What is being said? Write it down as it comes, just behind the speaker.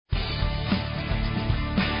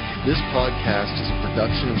This podcast is a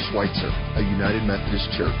production of Schweitzer, a United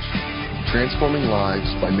Methodist Church, transforming lives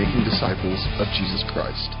by making disciples of Jesus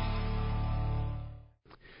Christ.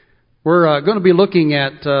 We're going to be looking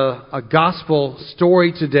at a gospel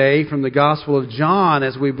story today from the Gospel of John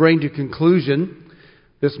as we bring to conclusion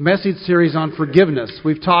this message series on forgiveness.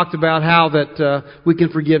 We've talked about how that we can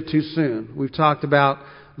forgive too soon. We've talked about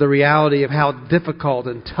the reality of how difficult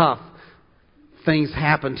and tough things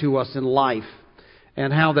happen to us in life,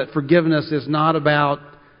 and how that forgiveness is not about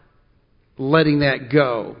letting that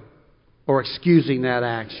go or excusing that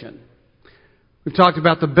action. We've talked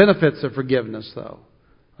about the benefits of forgiveness, though,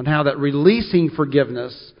 and how that releasing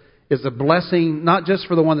forgiveness is a blessing not just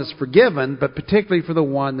for the one that's forgiven, but particularly for the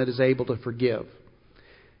one that is able to forgive.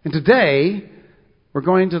 And today, we're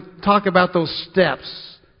going to talk about those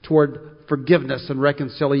steps toward forgiveness and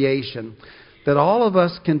reconciliation that all of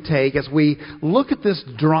us can take as we look at this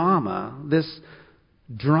drama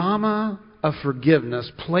of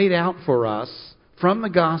forgiveness played out for us from the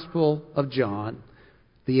Gospel of John,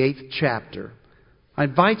 the 8th chapter. I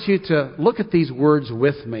invite you to look at these words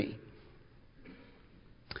with me.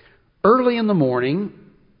 Early in the morning,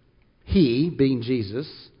 he, being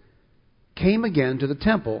Jesus, came again to the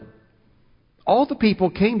temple. All the people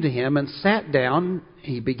came to him and sat down.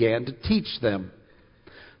 He began to teach them.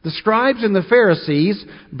 The scribes and the Pharisees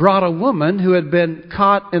brought a woman who had been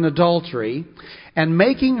caught in adultery, and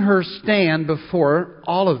making her stand before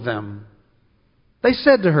all of them, they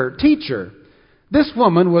said to her, "Teacher, this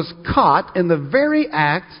woman was caught in the very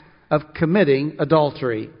act of committing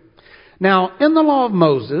adultery. Now, in the law of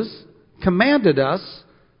Moses, commanded us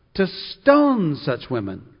to stone such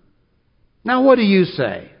women. Now, what do you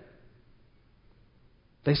say?"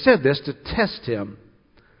 They said this to test him,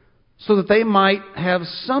 so that they might have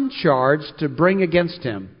some charge to bring against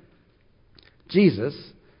him. Jesus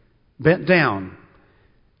bent down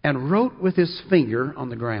and wrote with his finger on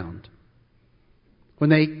the ground. When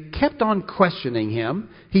they kept on questioning him,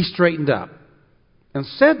 he straightened up and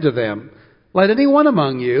said to them, "Let anyone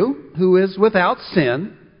among you who is without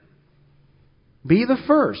sin be the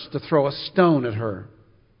first to throw a stone at her."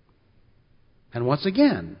 And once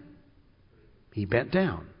again, he bent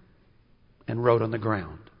down and wrote on the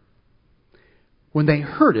ground. When they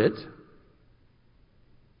heard it,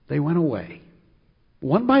 they went away,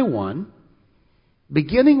 one by one,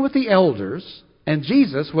 beginning with the elders, and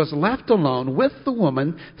Jesus was left alone with the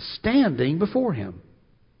woman standing before him.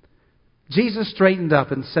 Jesus straightened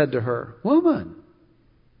up and said to her, "Woman,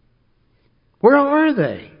 where are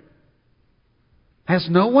they? Has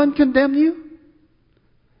no one condemned you?"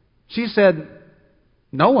 She said,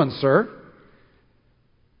 "No one, sir."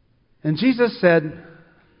 And Jesus said,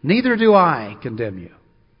 "Neither do I condemn you.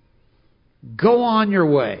 Go on your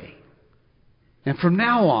way, and from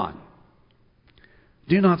now on,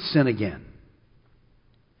 do not sin again."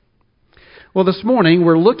 Well, this morning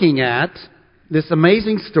we're looking at this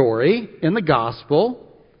amazing story in the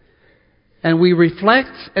gospel, and we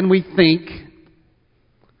reflect and we think.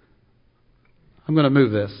 I'm going to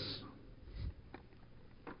move this.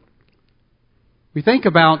 We think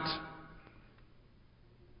about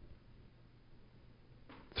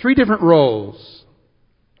three different roles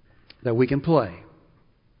that we can play.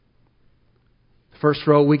 The first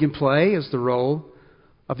role we can play is the role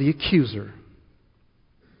of the accuser.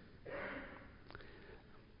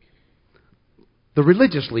 The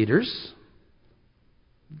religious leaders,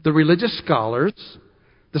 the religious scholars,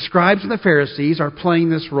 the scribes and the Pharisees are playing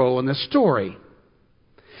this role in this story.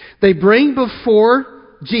 They bring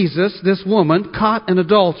before Jesus this woman caught in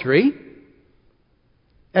adultery.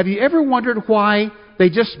 Have you ever wondered why they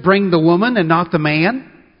just bring the woman and not the man?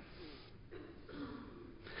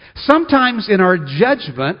 Sometimes in our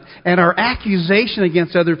judgment and our accusation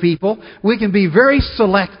against other people, we can be very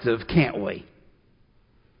selective, can't we?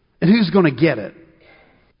 And who's going to get it?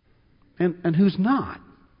 And who's not?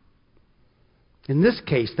 In this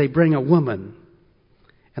case, they bring a woman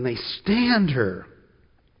and they stand her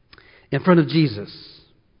in front of Jesus.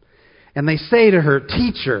 And they say to her,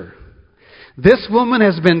 "Teacher, this woman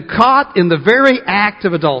has been caught in the very act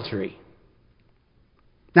of adultery."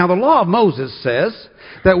 Now, the law of Moses says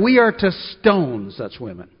that we are to stone such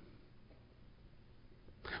women.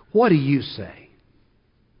 What do you say?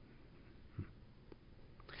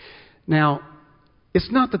 Now,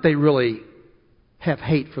 it's not that they really have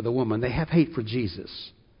hate for the woman. They have hate for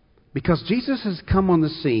Jesus. Because Jesus has come on the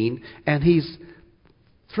scene and he's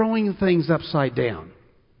throwing things upside down.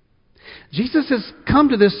 Jesus has come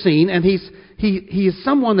to this scene and he is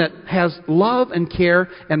someone that has love and care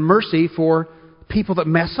and mercy for people that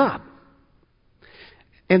mess up.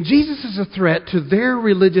 And Jesus is a threat to their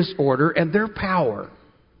religious order and their power.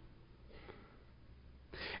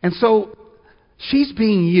 And so she's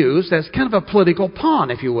being used as kind of a political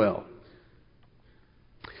pawn, if you will.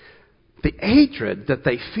 The hatred that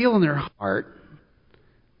they feel in their heart,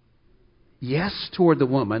 yes, toward the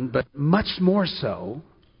woman, but much more so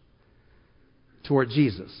toward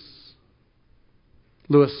Jesus.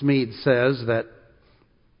 Lewis Mead says that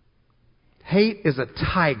hate is a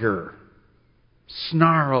tiger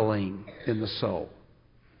snarling in the soul.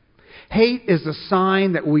 Hate is a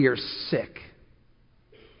sign that we are sick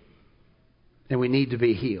and we need to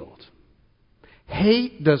be healed.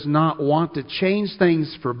 Hate does not want to change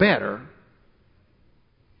things for better.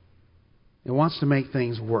 It wants to make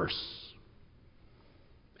things worse.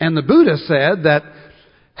 And the Buddha said that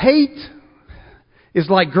hate is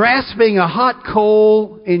like grasping a hot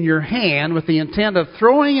coal in your hand with the intent of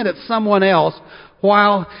throwing it at someone else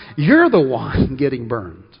while you're the one getting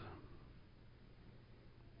burned.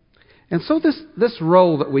 And so this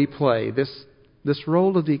role that we play, this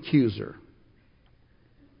role of the accuser,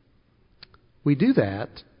 we do that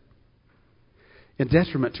in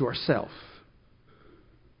detriment to ourselves.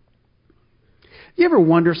 You ever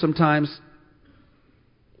wonder sometimes,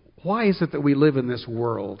 why is it that we live in this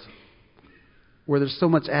world where there's so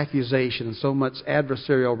much accusation and so much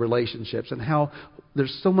adversarial relationships and how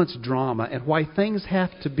there's so much drama and why things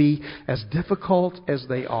have to be as difficult as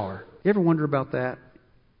they are? You ever wonder about that?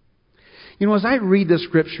 You know, as I read the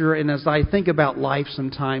Scripture and as I think about life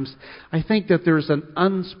sometimes, I think that there's an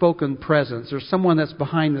unspoken presence. There's someone that's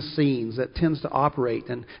behind the scenes that tends to operate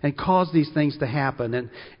and cause these things to happen.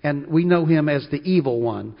 And we know him as the evil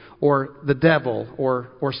one or the devil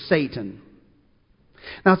or Satan.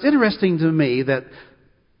 Now, it's interesting to me that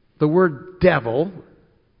the word devil,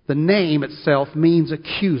 the name itself, means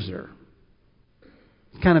accuser.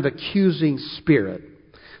 Kind of accusing spirit.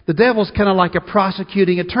 The devil's kind of like a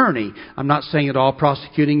prosecuting attorney. I'm not saying that all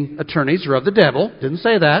prosecuting attorneys are of the devil. Didn't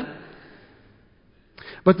say that.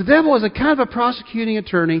 But the devil is a kind of a prosecuting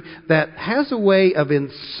attorney that has a way of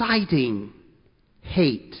inciting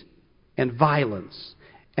hate and violence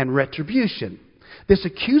and retribution. This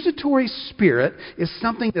accusatory spirit is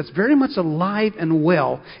something that's very much alive and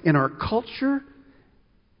well in our culture.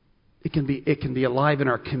 It can be alive in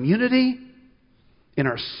our community, in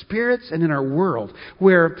our spirits, and in our world,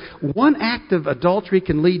 where one act of adultery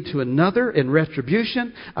can lead to another in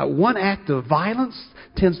retribution. One act of violence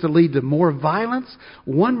tends to lead to more violence.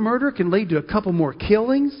 One murder can lead to a couple more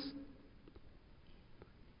killings.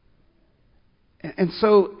 And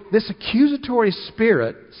so this accusatory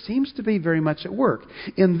spirit seems to be very much at work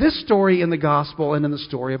in this story in the gospel and in the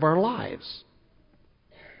story of our lives.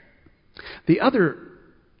 The other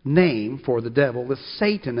name for the devil is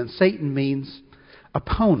Satan, and Satan means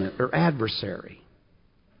opponent or adversary.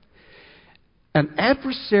 An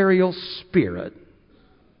adversarial spirit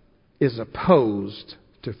is opposed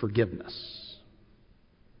to forgiveness.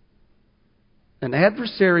 An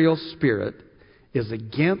adversarial spirit is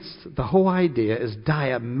against, the whole idea is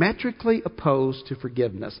diametrically opposed to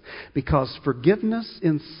forgiveness, because forgiveness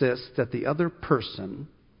insists that the other person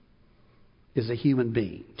is a human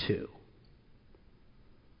being too,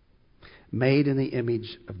 made in the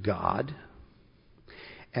image of God,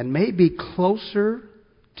 and may be closer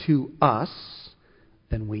to us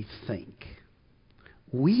than we think.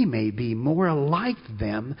 We may be more like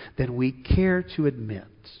them than we care to admit.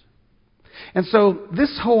 And so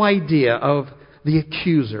this whole idea of the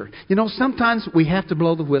accuser, you know, sometimes we have to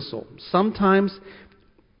blow the whistle. Sometimes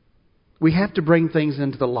we have to bring things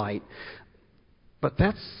into the light. But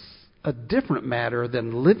that's a different matter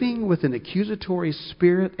than living with an accusatory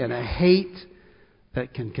spirit and a hate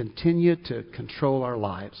that can continue to control our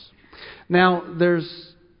lives. Now,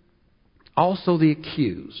 there's also the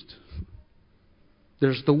accused.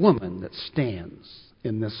 There's the woman that stands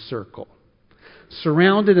in this circle,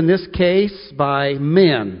 surrounded in this case by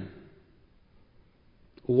men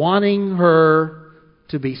wanting her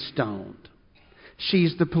to be stoned.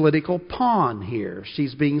 She's the political pawn here.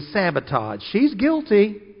 She's being sabotaged. She's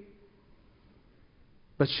guilty,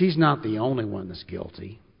 but she's not the only one that's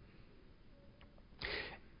guilty.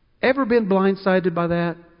 Ever been blindsided by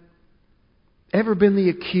that? Ever been the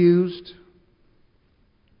accused?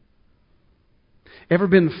 Ever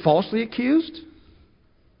been falsely accused?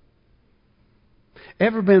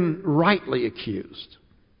 Ever been rightly accused?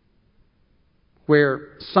 Where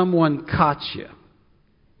someone caught you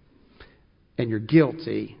and you're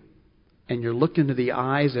guilty and you're looking into the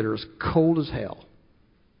eyes that are as cold as hell.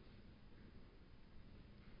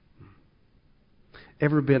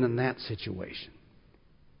 Ever been in that situation?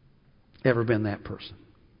 Ever been that person?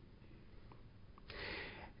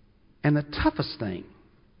 And the toughest thing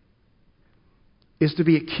is to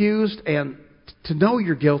be accused and to know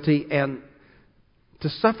you're guilty and to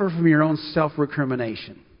suffer from your own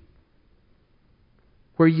self-recrimination.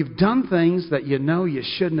 Where you've done things that you know you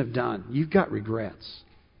shouldn't have done. You've got regrets.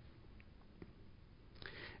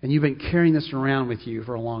 And you've been carrying this around with you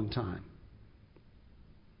for a long time.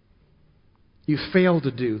 You failed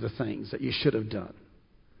to do the things that you should have done.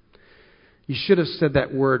 You should have said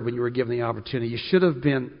that word when you were given the opportunity. You should have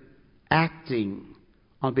been acting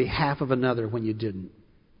on behalf of another when you didn't.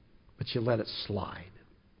 But you let it slide.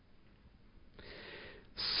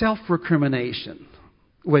 Self-recrimination,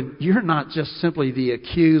 when you're not just simply the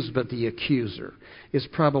accused but the accuser, is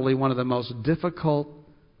probably one of the most difficult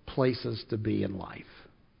places to be in life.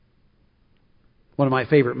 One of my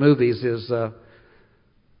favorite movies is The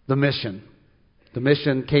Mission. The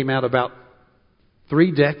Mission came out about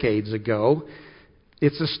 3 decades ago.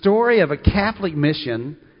 It's a story of a Catholic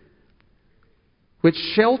mission which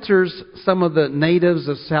shelters some of the natives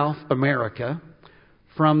of South America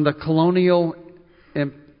from the colonial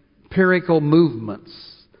empirical movements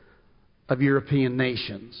of European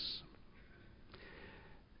nations.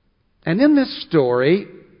 And in this story,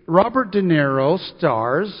 Robert De Niro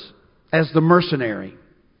stars as the mercenary,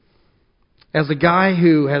 as a guy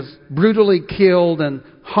who has brutally killed and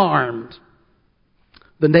harmed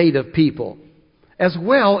the native people, as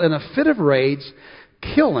well, in a fit of rage,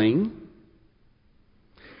 killing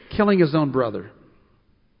his own brother.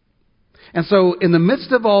 And so, in the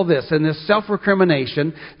midst of all this, in this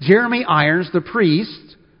self-recrimination, Jeremy Irons, the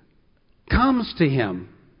priest, comes to him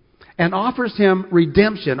and offers him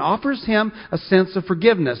redemption, offers him a sense of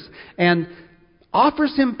forgiveness, and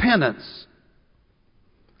offers him penance,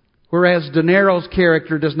 whereas De Niro's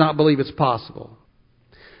character does not believe it's possible.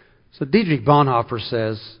 So Dietrich Bonhoeffer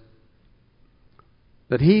says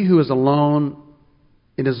that he who is alone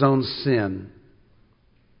in his own sin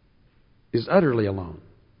is utterly alone.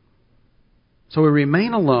 So we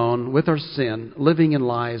remain alone with our sin, living in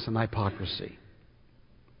lies and hypocrisy.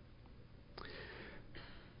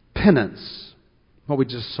 Penance, what we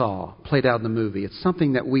just saw, played out in the movie, it's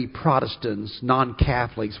something that we Protestants,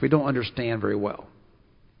 non-Catholics, we don't understand very well.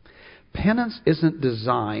 Penance isn't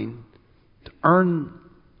designed to earn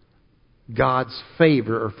God's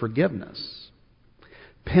favor or forgiveness.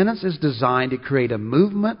 Penance is designed to create a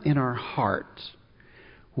movement in our heart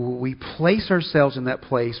where we place ourselves in that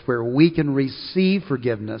place where we can receive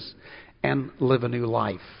forgiveness and live a new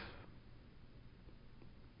life.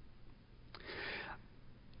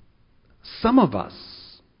 Some of us,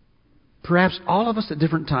 perhaps all of us at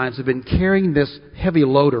different times, have been carrying this heavy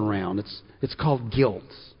load around. It's called guilt.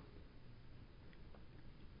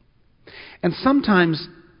 And sometimes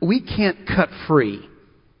we can't cut free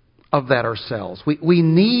of that ourselves. We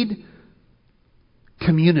need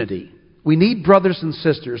community. We need brothers and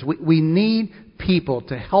sisters. We need people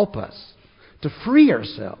to help us, to free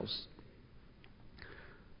ourselves,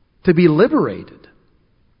 to be liberated.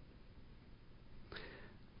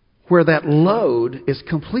 Where that load is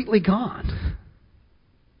completely gone.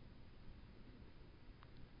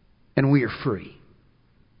 And we are free.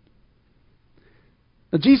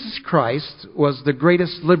 Now, Jesus Christ was the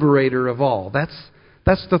greatest liberator of all. That's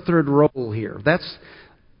the third role here.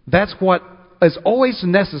 That's what is always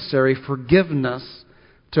necessary for forgiveness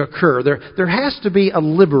to occur. There has to be a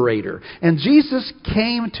liberator. And Jesus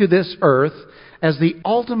came to this earth as the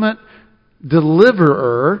ultimate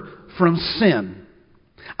deliverer from sin.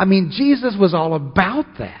 I mean, Jesus was all about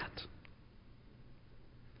that.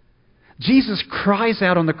 Jesus cries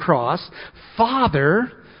out on the cross,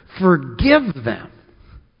 "Father, forgive them.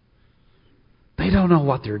 They don't know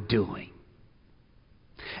what they're doing."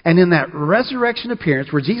 And in that resurrection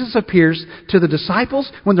appearance, where Jesus appears to the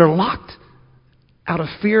disciples when they're locked, out of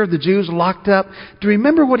fear of the Jews, locked up, do you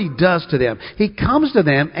remember what He does to them? He comes to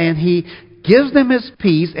them and He gives them His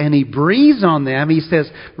peace and He breathes on them. He says,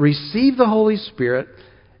 "Receive the Holy Spirit."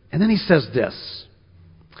 And then He says this,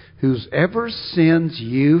 "Whosever sins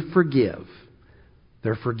you forgive,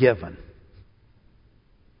 they're forgiven.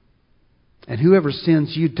 And whoever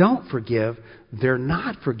sins you don't forgive, they're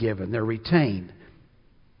not forgiven, they're retained."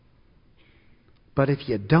 But if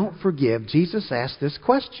you don't forgive, Jesus asked this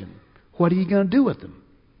question, what are you going to do with them?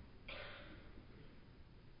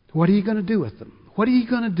 What are you going to do with them? What are you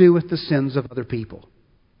going to do with the sins of other people?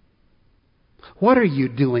 What are you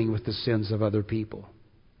doing with the sins of other people?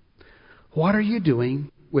 What are you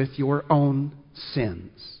doing with your own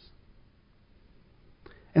sins?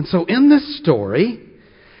 And so in this story,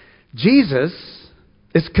 Jesus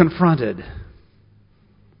is confronted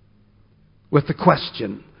with the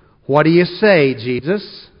question, what do you say,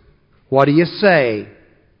 Jesus? What do you say?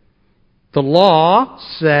 The law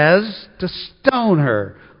says to stone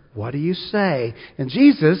her. What do you say? And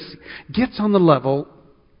Jesus gets on the level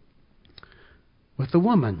with the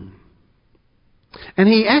woman. And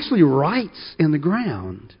he actually writes in the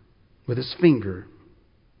ground with his finger.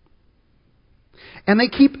 And they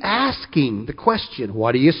keep asking the question,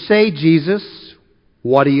 what do you say, Jesus?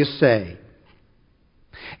 What do you say?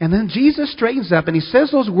 And then Jesus straightens up and he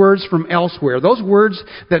says those words from elsewhere, those words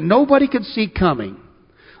that nobody could see coming,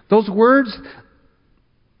 those words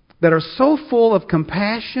that are so full of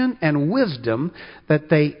compassion and wisdom that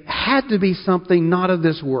they had to be something not of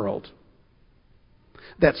this world,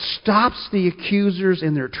 that stops the accusers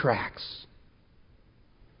in their tracks.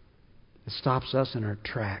 It stops us in our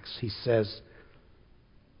tracks. He says,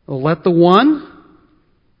 let the one,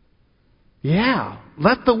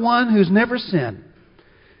 let the one who's never sinned,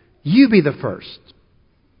 you be the first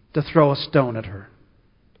to throw a stone at her.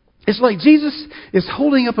 It's like Jesus is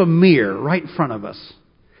holding up a mirror right in front of us.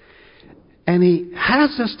 And He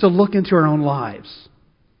has us to look into our own lives.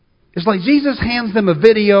 It's like Jesus hands them a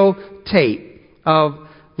video tape of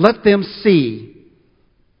let them see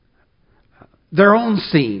their own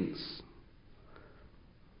scenes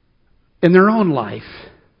in their own life,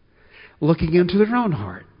 looking into their own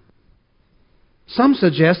heart. Some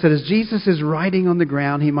suggest that as Jesus is writing on the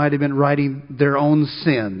ground, He might have been writing their own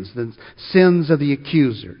sins, the sins of the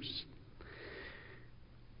accusers,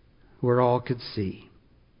 where all could see.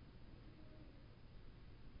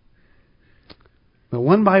 But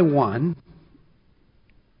one by one,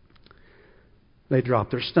 they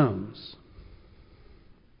drop their stones.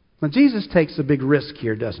 Now Jesus takes a big risk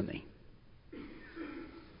here, doesn't He?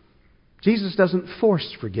 Jesus doesn't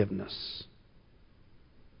force forgiveness.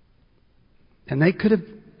 And they could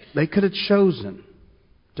have chosen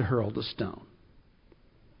to hurl the stone.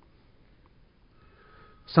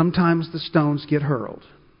 Sometimes the stones get hurled.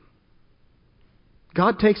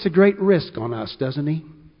 God takes a great risk on us, doesn't He?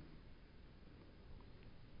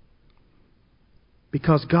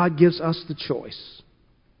 Because God gives us the choice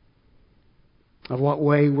of what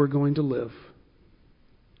way we're going to live.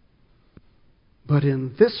 But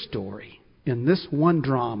in this story, in this one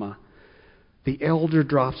drama, the elder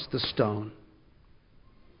drops the stone.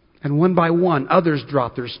 And one by one, others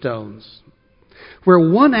drop their stones. Where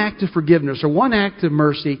one act of forgiveness or one act of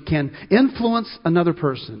mercy can influence another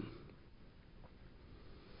person.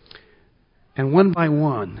 And one by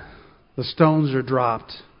one, the stones are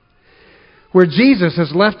dropped. Where Jesus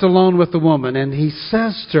is left alone with the woman and He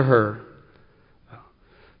says to her,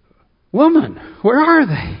 "Woman, where are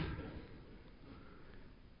they?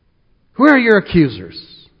 Where are your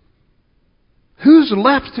accusers? Who's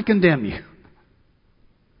left to condemn you?"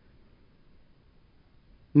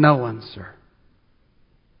 "No one, sir.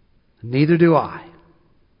 Neither do I.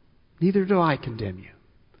 Neither do I condemn you.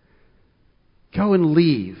 Go and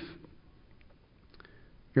leave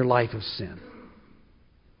your life of sin."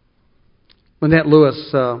 Lynette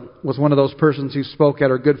Lewis was one of those persons who spoke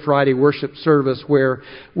at our Good Friday worship service where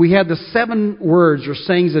we had the 7 words or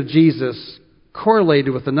sayings of Jesus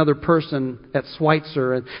correlated with another person at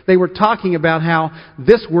Schweitzer. And they were talking about how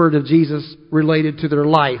this word of Jesus related to their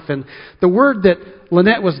life. And the word that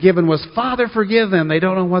Lynette was given was, "Father, forgive them. They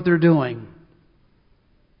don't know what they're doing."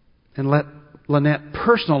 And let Lynette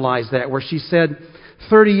personalize that, where she said,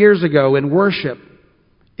 30 years ago in worship,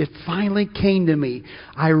 it finally came to me.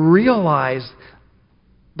 I realized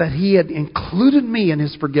that He had included me in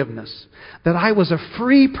His forgiveness. That I was a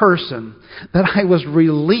free person. That I was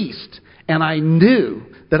released. And I knew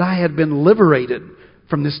that I had been liberated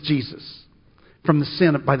from this Jesus. From the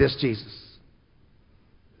sin by this Jesus.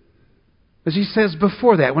 As she says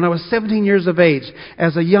before that, when I was 17 years of age,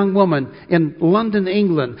 as a young woman in London,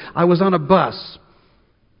 England, I was on a bus.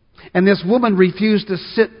 And this woman refused to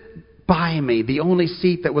sit by me, the only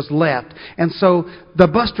seat that was left. And so the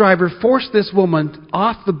bus driver forced this woman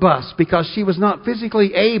off the bus because she was not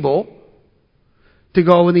physically able to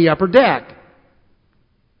go in the upper deck.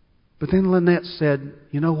 But then Lynette said,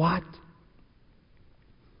 "You know what?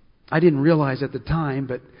 I didn't realize at the time,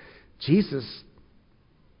 but Jesus,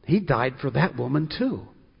 He died for that woman too."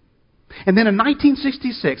 And then in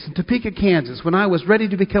 1966, in Topeka, Kansas, when I was ready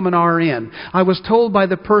to become an RN, I was told by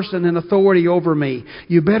the person in authority over me,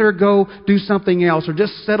 "You better go do something else or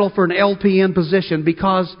just settle for an LPN position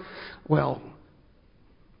because, well,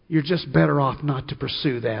 you're just better off not to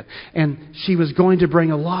pursue that." And she was going to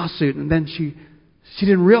bring a lawsuit, and then she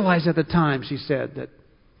didn't realize at the time, she said, that,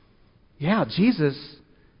 yeah, Jesus,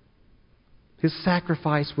 His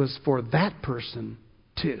sacrifice was for that person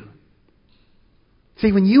too.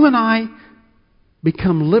 See, when you and I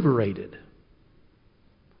become liberated,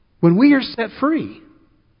 when we are set free,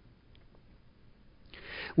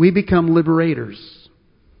 we become liberators.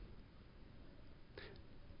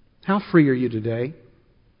 How free are you today?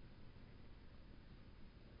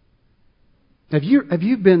 Have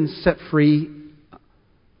you been set free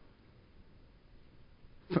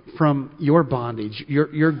from your bondage,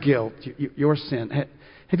 your guilt, your sin?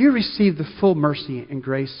 Have you received the full mercy and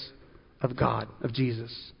grace of God, of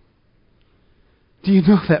Jesus? Do you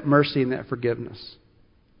know that mercy and that forgiveness?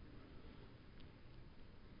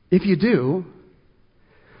 If you do,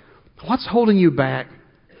 what's holding you back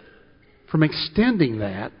from extending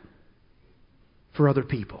that for other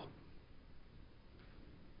people?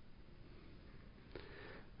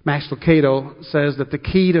 Max Lucado says that the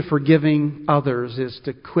key to forgiving others is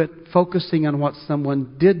to quit focusing on what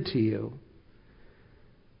someone did to you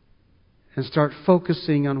and start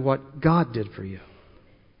focusing on what God did for you.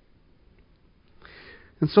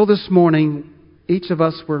 And so this morning, each of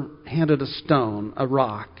us were handed a stone, a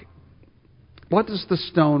rock. What does the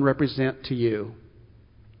stone represent to you?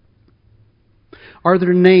 Are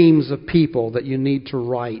there names of people that you need to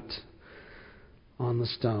write on the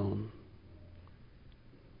stone?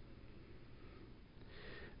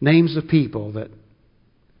 Names of people that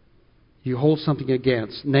you hold something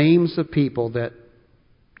against. Names of people that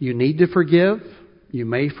you need to forgive, you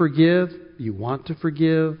may forgive, you want to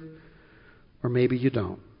forgive, or maybe you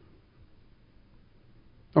don't.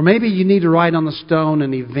 Or maybe you need to write on the stone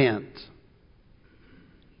an event.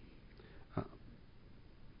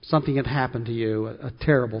 Something had happened to you, a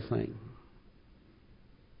terrible thing.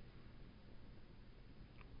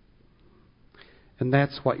 And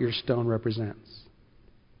that's what your stone represents.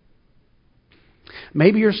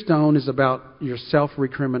 Maybe your stone is about your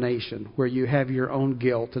self-recrimination, where you have your own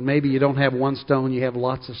guilt. And maybe you don't have one stone, you have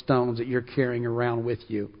lots of stones that you're carrying around with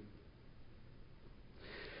you.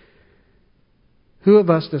 Who of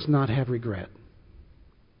us does not have regret?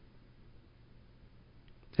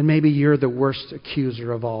 And maybe you're the worst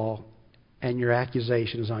accuser of all, and your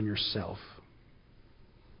accusation is on yourself.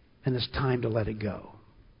 And it's time to let it go.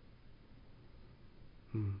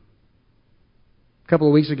 A couple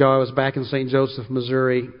of weeks ago, I was back in St. Joseph,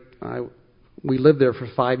 Missouri. We lived there for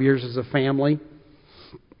 5 years as a family.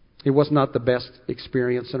 It was not the best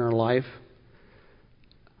experience in our life.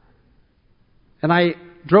 And I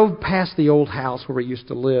drove past the old house where we used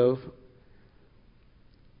to live,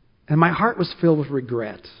 and my heart was filled with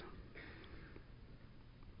regret.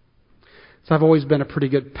 So I've always been a pretty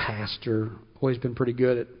good pastor, always been pretty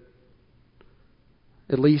good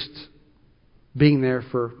at least being there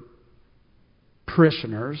for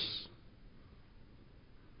parishioners.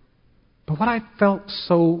 But what I felt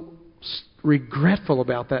so regretful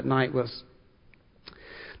about that night was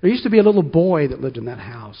there used to be a little boy that lived in that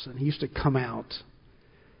house, and he used to come out,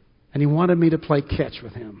 and he wanted me to play catch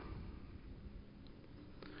with him.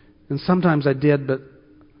 And sometimes I did, but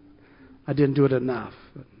I didn't do it enough.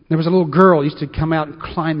 There was a little girl who used to come out and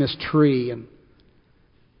climb this tree, and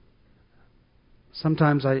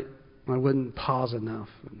sometimes I wouldn't pause enough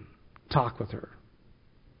and talk with her.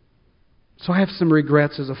 So I have some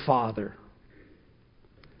regrets as a father.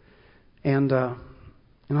 And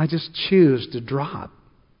I just choose to drop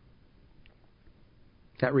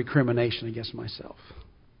that recrimination against myself.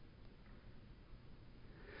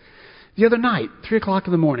 The other night, 3 o'clock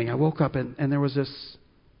in the morning, I woke up and there was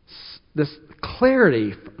this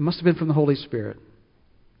clarity. It must have been from the Holy Spirit.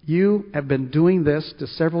 You have been doing this to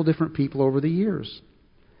several different people over the years.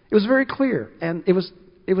 It was very clear, and it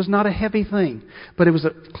was not a heavy thing, but it was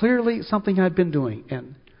clearly something I'd been doing,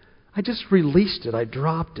 and I just released it. I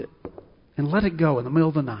dropped it and let it go in the middle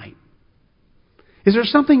of the night. Is there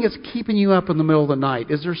something that's keeping you up in the middle of the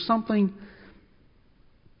night? Is there something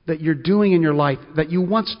that you're doing in your life that you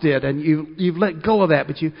once did and you've let go of that,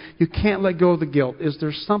 but you can't let go of the guilt? Is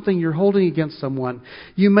there something you're holding against someone?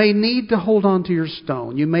 You may need to hold on to your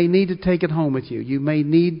stone. You may need to take it home with you. You may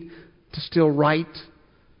need to still write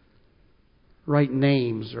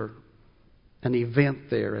names or an event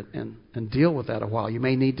there and deal with that a while. You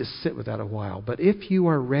may need to sit with that a while. But if you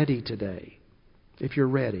are ready today, if you're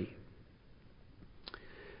ready,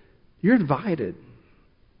 you're invited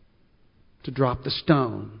to drop the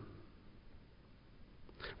stone.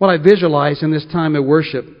 What I visualize in this time of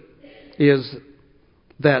worship is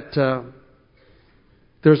that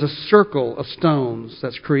there's a circle of stones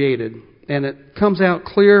that's created, and it comes out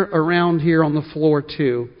clear around here on the floor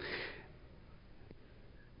too.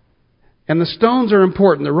 And the stones are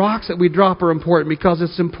important. The rocks that we drop are important because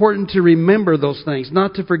it's important to remember those things,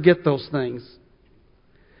 not to forget those things.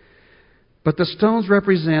 But the stones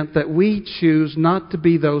represent that we choose not to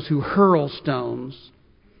be those who hurl stones,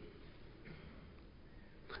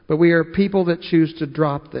 but we are people that choose to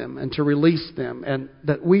drop them and to release them, and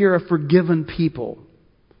that we are a forgiven people.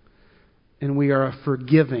 and we are a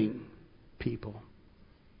forgiving people.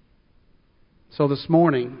 So this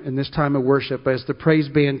morning, in this time of worship, as the praise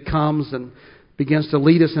band comes and begins to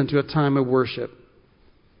lead us into a time of worship,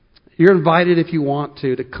 you're invited, if you want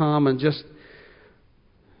to come and just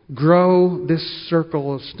grow this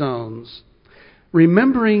circle of stones,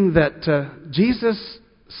 remembering that Jesus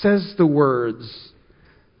says the words,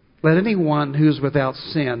 "Let anyone who's without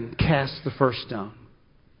sin cast the first stone."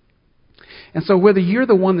 And so whether you're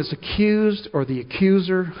the one that's accused or the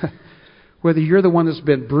accuser, whether you're the one that's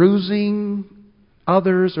been bruising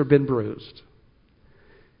others or been bruised,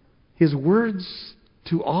 His words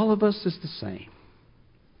to all of us is the same.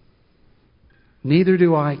 Neither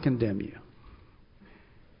do I condemn you.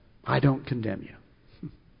 I don't condemn you.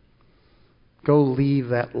 Go leave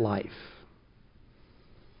that life.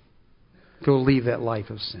 Go leave that life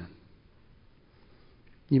of sin.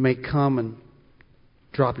 You may come and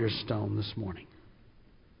drop your stone this morning.